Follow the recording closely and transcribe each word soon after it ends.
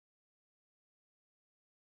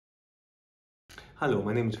Hello,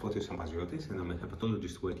 my name is Fotios Ambaziotis and I'm a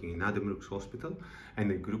hepatologist working in Adam Brooks Hospital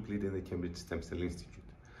and a group leader in the Cambridge Stem Cell Institute.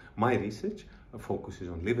 My research focuses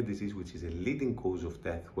on liver disease, which is a leading cause of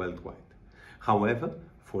death worldwide. However,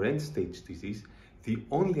 for end-stage disease, the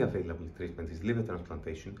only available treatment is liver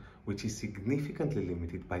transplantation, which is significantly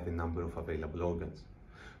limited by the number of available organs.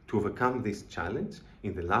 To overcome this challenge,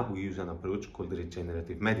 in the lab we use an approach called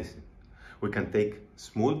regenerative medicine. We can take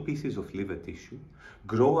small pieces of liver tissue,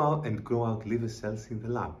 grow out liver cells in the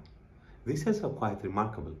lab. These cells are quite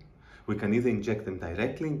remarkable. We can either inject them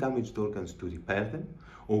directly in damaged organs to repair them,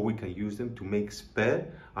 or we can use them to make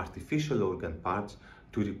spare artificial organ parts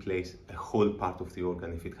to replace a whole part of the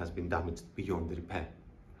organ if it has been damaged beyond repair.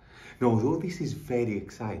 Now, although this is very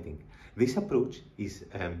exciting, this approach is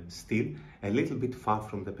still a little bit far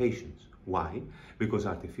from the patients. Why? Because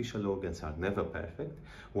artificial organs are never perfect,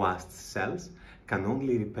 whilst cells can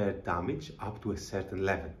only repair damage up to a certain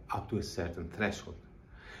level, up to a certain threshold.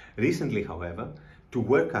 Recently, however, to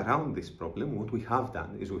work around this problem, what we have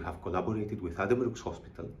done is we have collaborated with Adam Brooks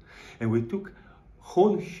Hospital and we took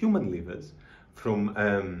whole human livers from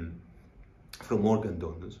organ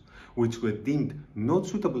donors which were deemed not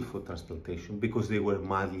suitable for transplantation because they were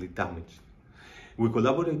mildly damaged. We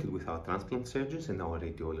collaborated with our transplant surgeons and our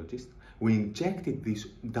radiologists. We injected these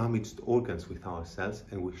damaged organs with our cells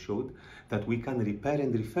and we showed that we can repair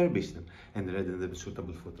and refurbish them and render them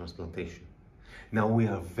suitable for transplantation. Now we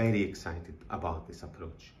are very excited about this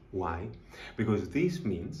approach. Why? Because this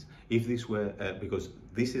means, because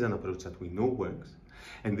this is an approach that we know works,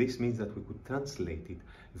 and this means that we could translate it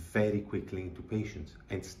very quickly into patients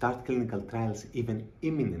and start clinical trials even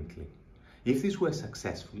imminently. If this were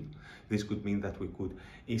successful, this could mean that we could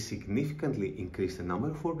significantly increase the number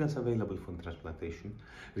of organs available for transplantation,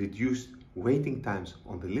 reduce waiting times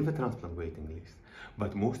on the liver transplant waiting list,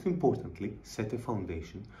 but most importantly, set a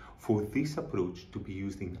foundation for this approach to be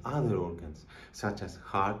used in other organs, such as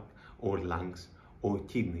heart or lungs or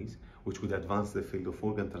kidneys, which would advance the field of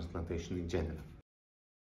organ transplantation in general.